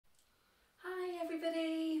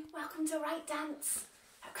to right dance.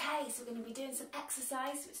 Okay, so we're going to be doing some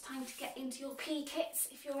exercise, so it's time to get into your PE kits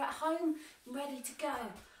if you're at home and ready to go.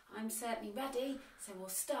 I'm certainly ready, so we'll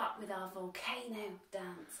start with our volcano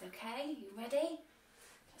dance, okay? You ready?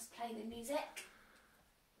 Just play the music.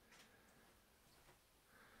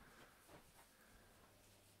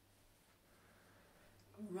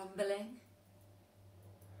 Rumbling.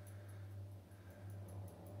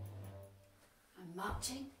 And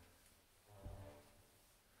marching.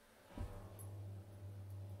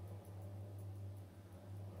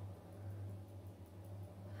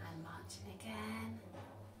 And marching again.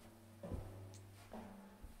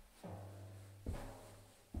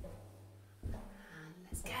 And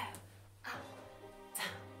let's go. Up,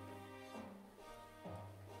 down.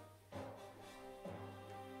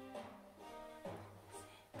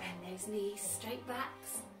 Bend those knees, straight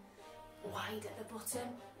backs, wide at the bottom.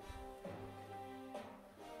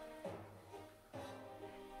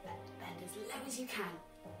 Bend as low as you can.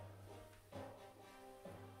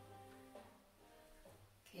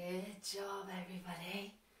 Good job,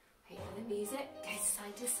 everybody. Wait for the music, go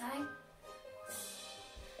side to side.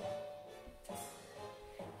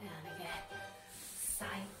 And again,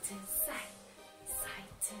 side to side,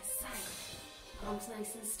 side to side. Arms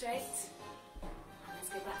nice and straight. And let's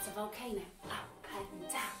go back to volcano. Up and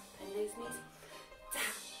down, bend those knees.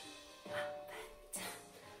 Down, up and down,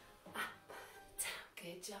 up and down.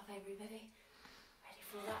 Good job, everybody. Ready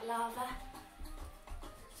for all that lava?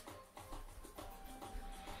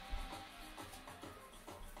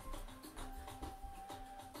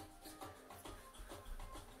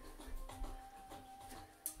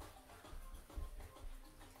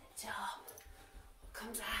 Job. What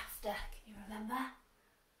comes after? Can you remember?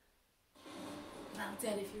 Well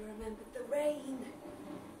done if you remembered the rain.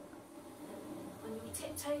 On your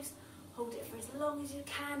tiptoes, hold it for as long as you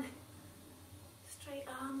can. Straight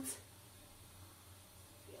arms.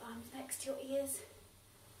 Your arms next to your ears.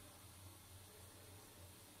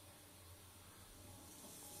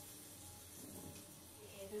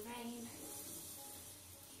 Hear the rain.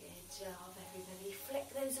 Good job, everybody. Flick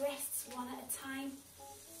those wrists one at a time.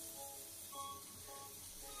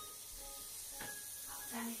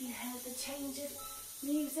 And if you heard the change of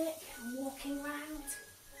music and walking round.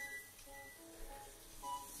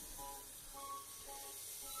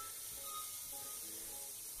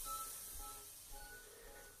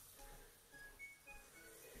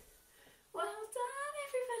 Well done,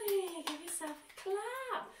 everybody. Give yourself a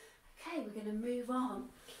clap. Okay, we're going to move on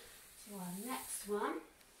to our next one.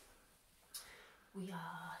 We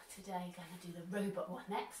are today going to do the robot one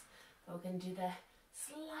next, but we're going to do the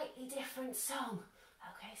slightly different song.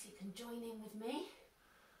 Okay, so you can join in with me.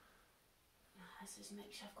 Let's just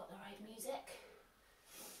make sure I've got the right music.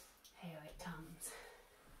 Here it comes.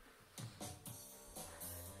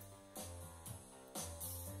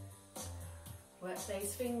 Work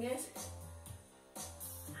those fingers.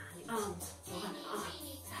 And the arms. One arm,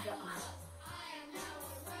 other arm.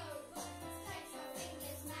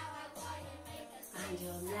 And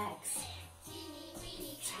your legs.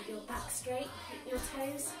 Keep your back straight, keep your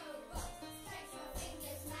toes.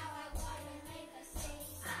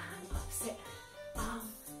 And opposite arm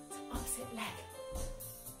to opposite leg.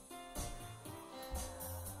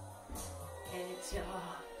 Good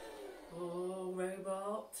job. Oh,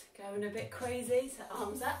 robot. Going a bit crazy, so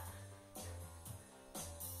arms up.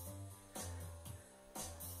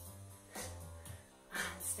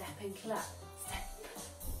 And step and clap.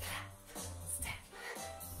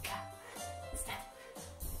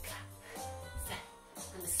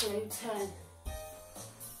 Slow turn.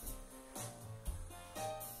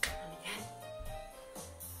 And again.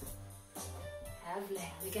 Lovely.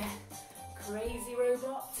 And again. Crazy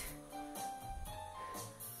robot.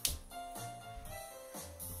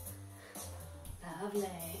 Lovely.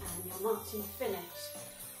 And your marching finish.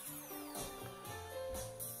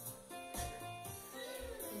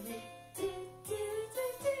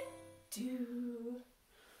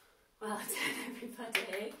 Well done,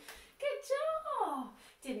 everybody. Good job.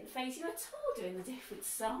 Didn't phase you at all doing the different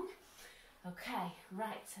song. Okay,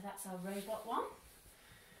 right, so that's our robot one.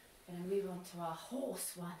 We're going to move on to our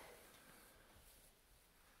horse one.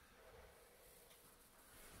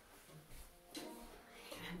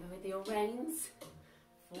 Remember with your reins,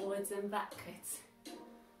 forwards and backwards.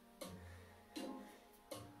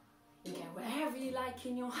 You can go wherever you like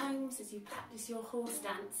in your homes as you practice your horse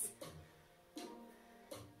dance.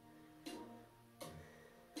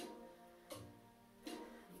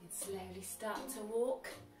 Slowly start to walk.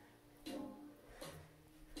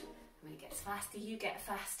 When it gets faster, you get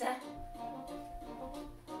faster.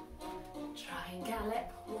 Try and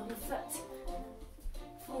gallop one foot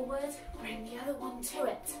forward, bring the other one to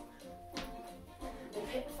it.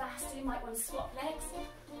 A bit faster, you might want to swap legs.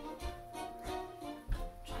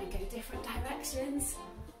 Try and go different directions.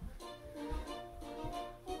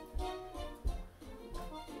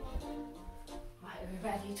 Right, we're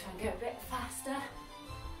ready, try and go a bit faster.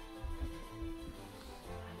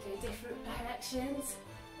 Try and go different directions.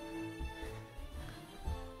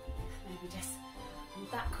 Maybe just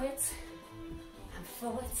backwards and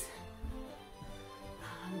forwards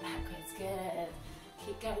and backwards. Good.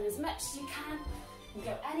 Keep going as much as you can. You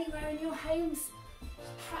can go anywhere in your homes,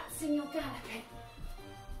 just practicing your galloping.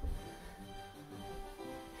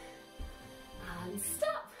 And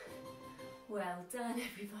stop. Well done,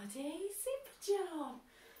 everybody. Super job.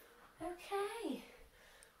 Okay.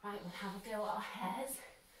 Right, we'll have a go at our hairs.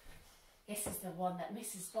 This is the one that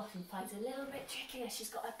Mrs. Bottom finds a little bit trickier. She's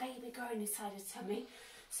got a baby growing inside her tummy.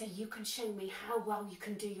 So you can show me how well you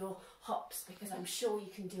can do your hops, because I'm sure you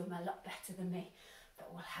can do them a lot better than me. But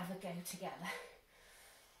we'll have a go together.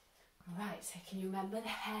 Right, so can you remember the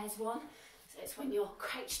hairs one? So it's when you're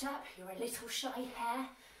crouched up, you're a little shy hare,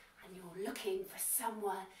 and you're looking for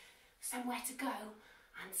somewhere to go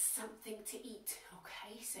and something to eat.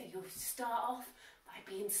 Okay, so you'll start off by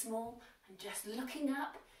being small and just looking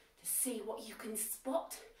up to see what you can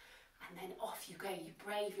spot, and then off you go. You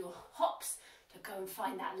brave your hops to go and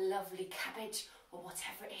find that lovely cabbage or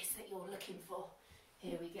whatever it is that you're looking for.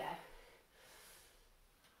 Here we go.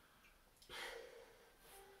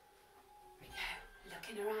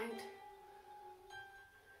 Looking around.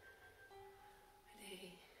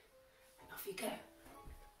 Ready? And off you go.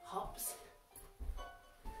 Hops.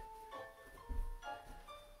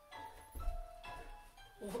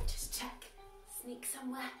 Or just check. Sneak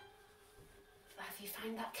somewhere. Have you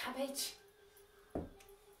found that cabbage?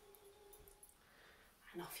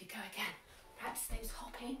 And off you go again. Practice those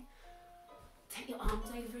hopping. Take your arms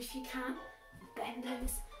over if you can. Bend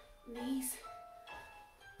those knees.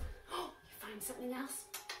 Oh, you find something else.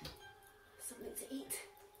 Something to eat.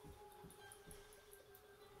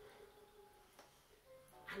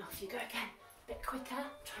 And off you go again. A bit quicker,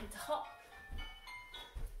 trying to hop.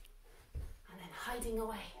 And then hiding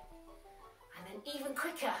away. And then even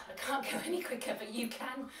quicker. I can't go any quicker, but you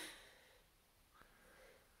can.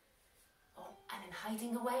 Oh, and then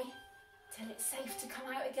hiding away till it's safe to come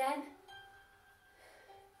out again.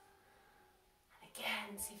 And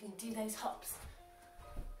again, see if you can do those hops.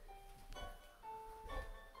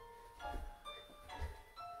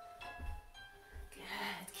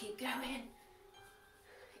 Good, keep going.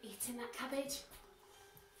 Eating that cabbage.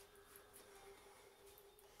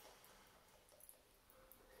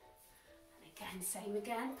 And again, same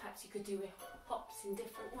again. Perhaps you could do hops in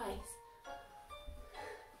different ways.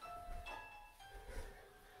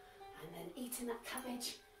 And then eating that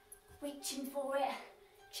cabbage, reaching for it,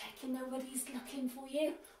 checking nobody's looking for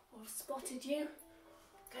you or spotted you.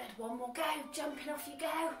 Good, one more go, jumping off you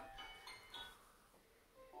go.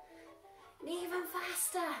 And even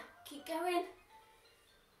faster, keep going.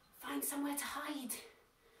 Find somewhere to hide.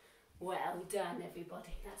 Well done,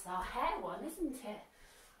 everybody. That's our hair one, isn't it?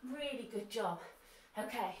 Really good job.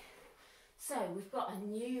 Okay, so we've got a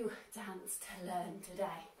new dance to learn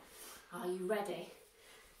today. Are you ready?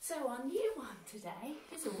 So our new one today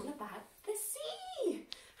is all about the sea.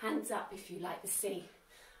 Hands up if you like the sea.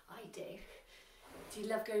 I do. Do you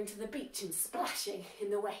love going to the beach and splashing in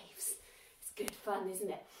the waves? It's good fun, isn't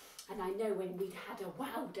it? And I know when we had a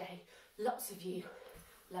wow day, lots of you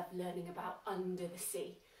love learning about under the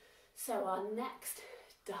sea. So our next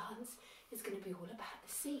dance is going to be all about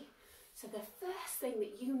the sea. So the first thing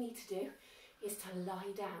that you need to do is to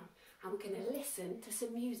lie down, and we're going to listen to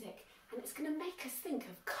some music, and it's going to make us think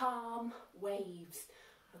of calm waves,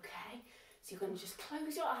 okay? So you're going to just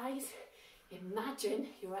close your eyes, imagine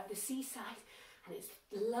you're at the seaside and it's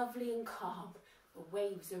lovely and calm. The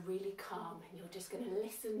waves are really calm, and you're just going to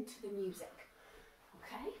listen to the music,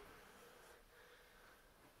 okay?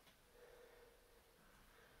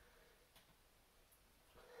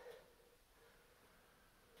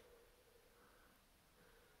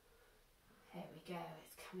 Here we go,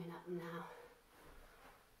 it's coming up now.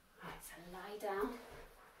 Right, so lie down.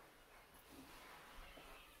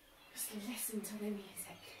 Just listen to the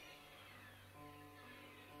music.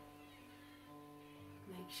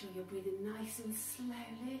 Make sure you're breathing nice and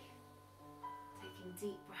slowly, taking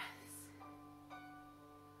deep breaths.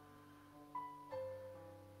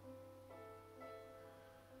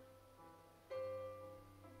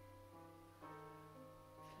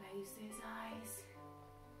 Close those eyes,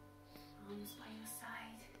 arms by your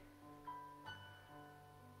side.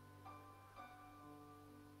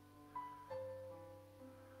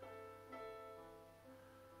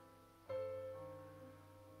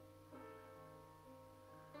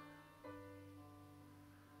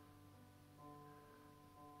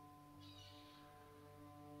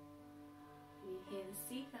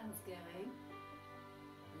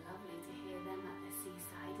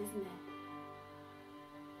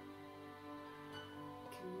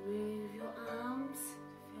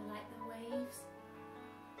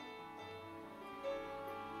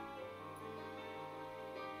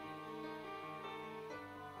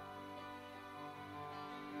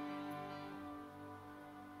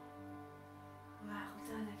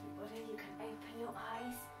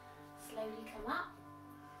 slowly come up.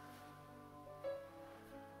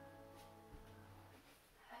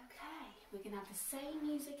 Okay, we're going to have the same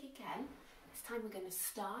music again. This time we're going to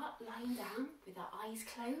start lying down with our eyes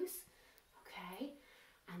closed. Okay,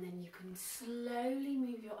 and then you can slowly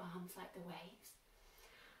move your arms like the waves.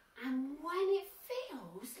 And when it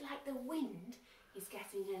feels like the wind is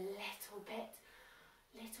getting a little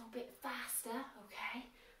bit faster, okay,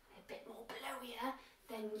 a bit more blowier,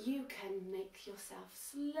 then you can make yourself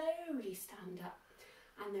slowly stand up.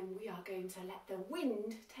 And then we are going to let the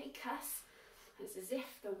wind take us. It's as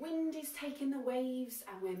if the wind is taking the waves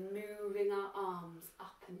and we're moving our arms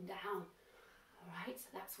up and down. All right, so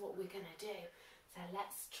that's what we're going to do. So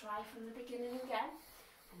let's try from the beginning again.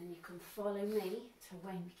 And then you can follow me to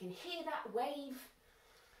when we can hear that wave,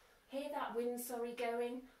 hear that wind,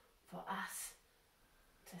 going, for us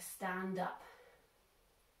to stand up.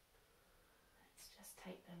 Let's just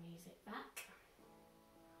take the music back.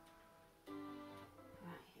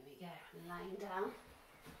 Right, here we go, lying down.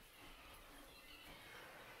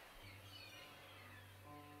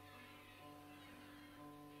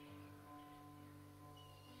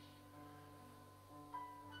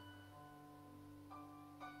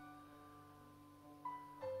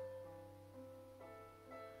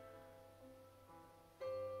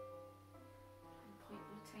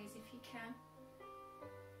 If you can.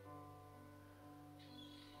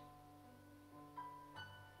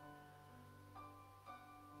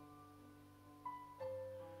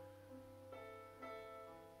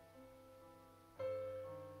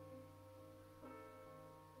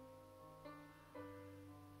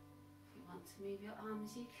 If you want to move your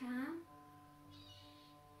arms, you can.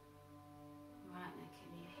 Right, now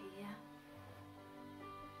can you hear?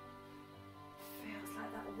 Feels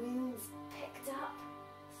like that wind's picked up.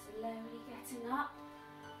 Slowly getting up,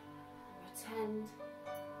 pretend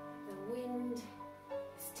the wind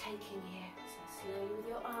is taking you. So slowly with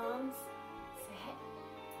your arms, sit.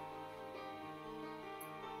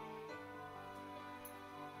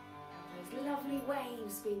 And those lovely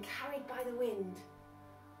waves being carried by the wind.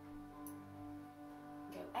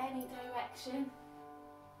 Go any direction.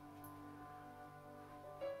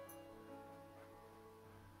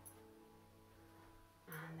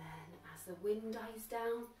 And then as the wind dies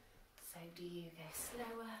down, so do you go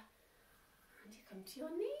slower and you come to your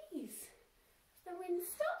knees as the wind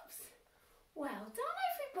stops. Well done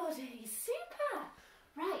everybody, super!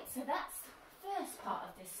 Right, so that's the first part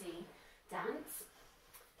of the sea dance.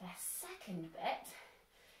 The second bit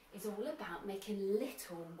is all about making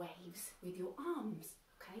little waves with your arms.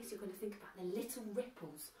 Okay, so you're going to think about the little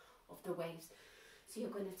ripples of the waves. So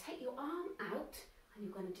you're going to take your arm out and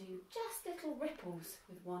you're going to do just little ripples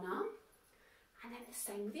with one arm. And then the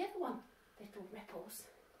same with the other one, little ripples,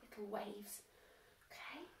 little waves,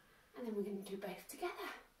 okay? And then we're going to do both together.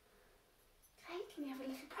 Okay, can you have a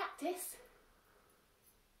little practice?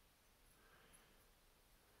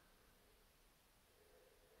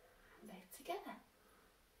 And both together.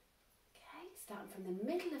 Okay, starting from the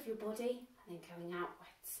middle of your body and then going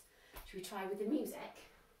outwards. Should we try with the music?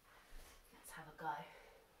 Let's have a go.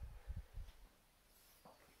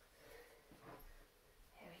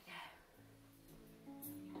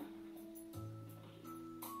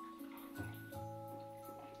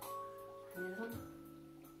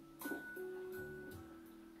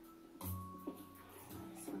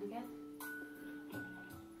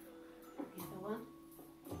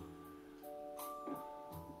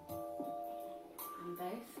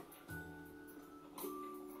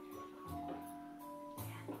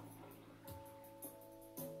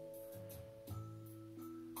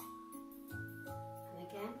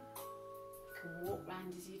 Walk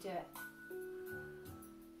round as you do it.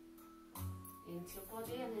 Into your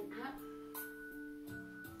body and then out.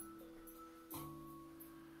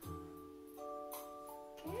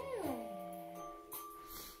 Good.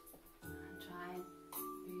 And try and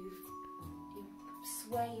move,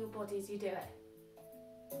 sway your body as you do it.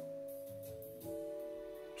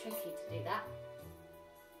 Tricky to do that.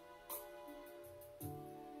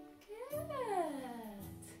 Good.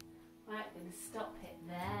 Right, we're going to stop it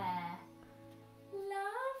there.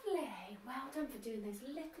 Lovely. Well done for doing those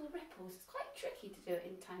little ripples. It's quite tricky to do it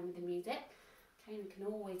in time with the music. Okay, we can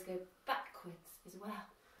always go backwards as well.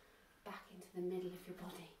 Back into the middle of your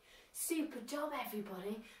body. Super job,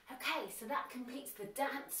 everybody. Okay, so that completes the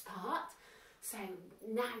dance part. So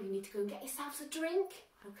now you need to go and get yourselves a drink,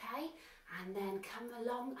 okay? And then come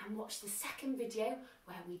along and watch the second video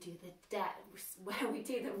where we do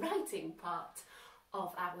the writing part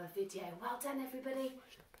of our video. Well done, everybody.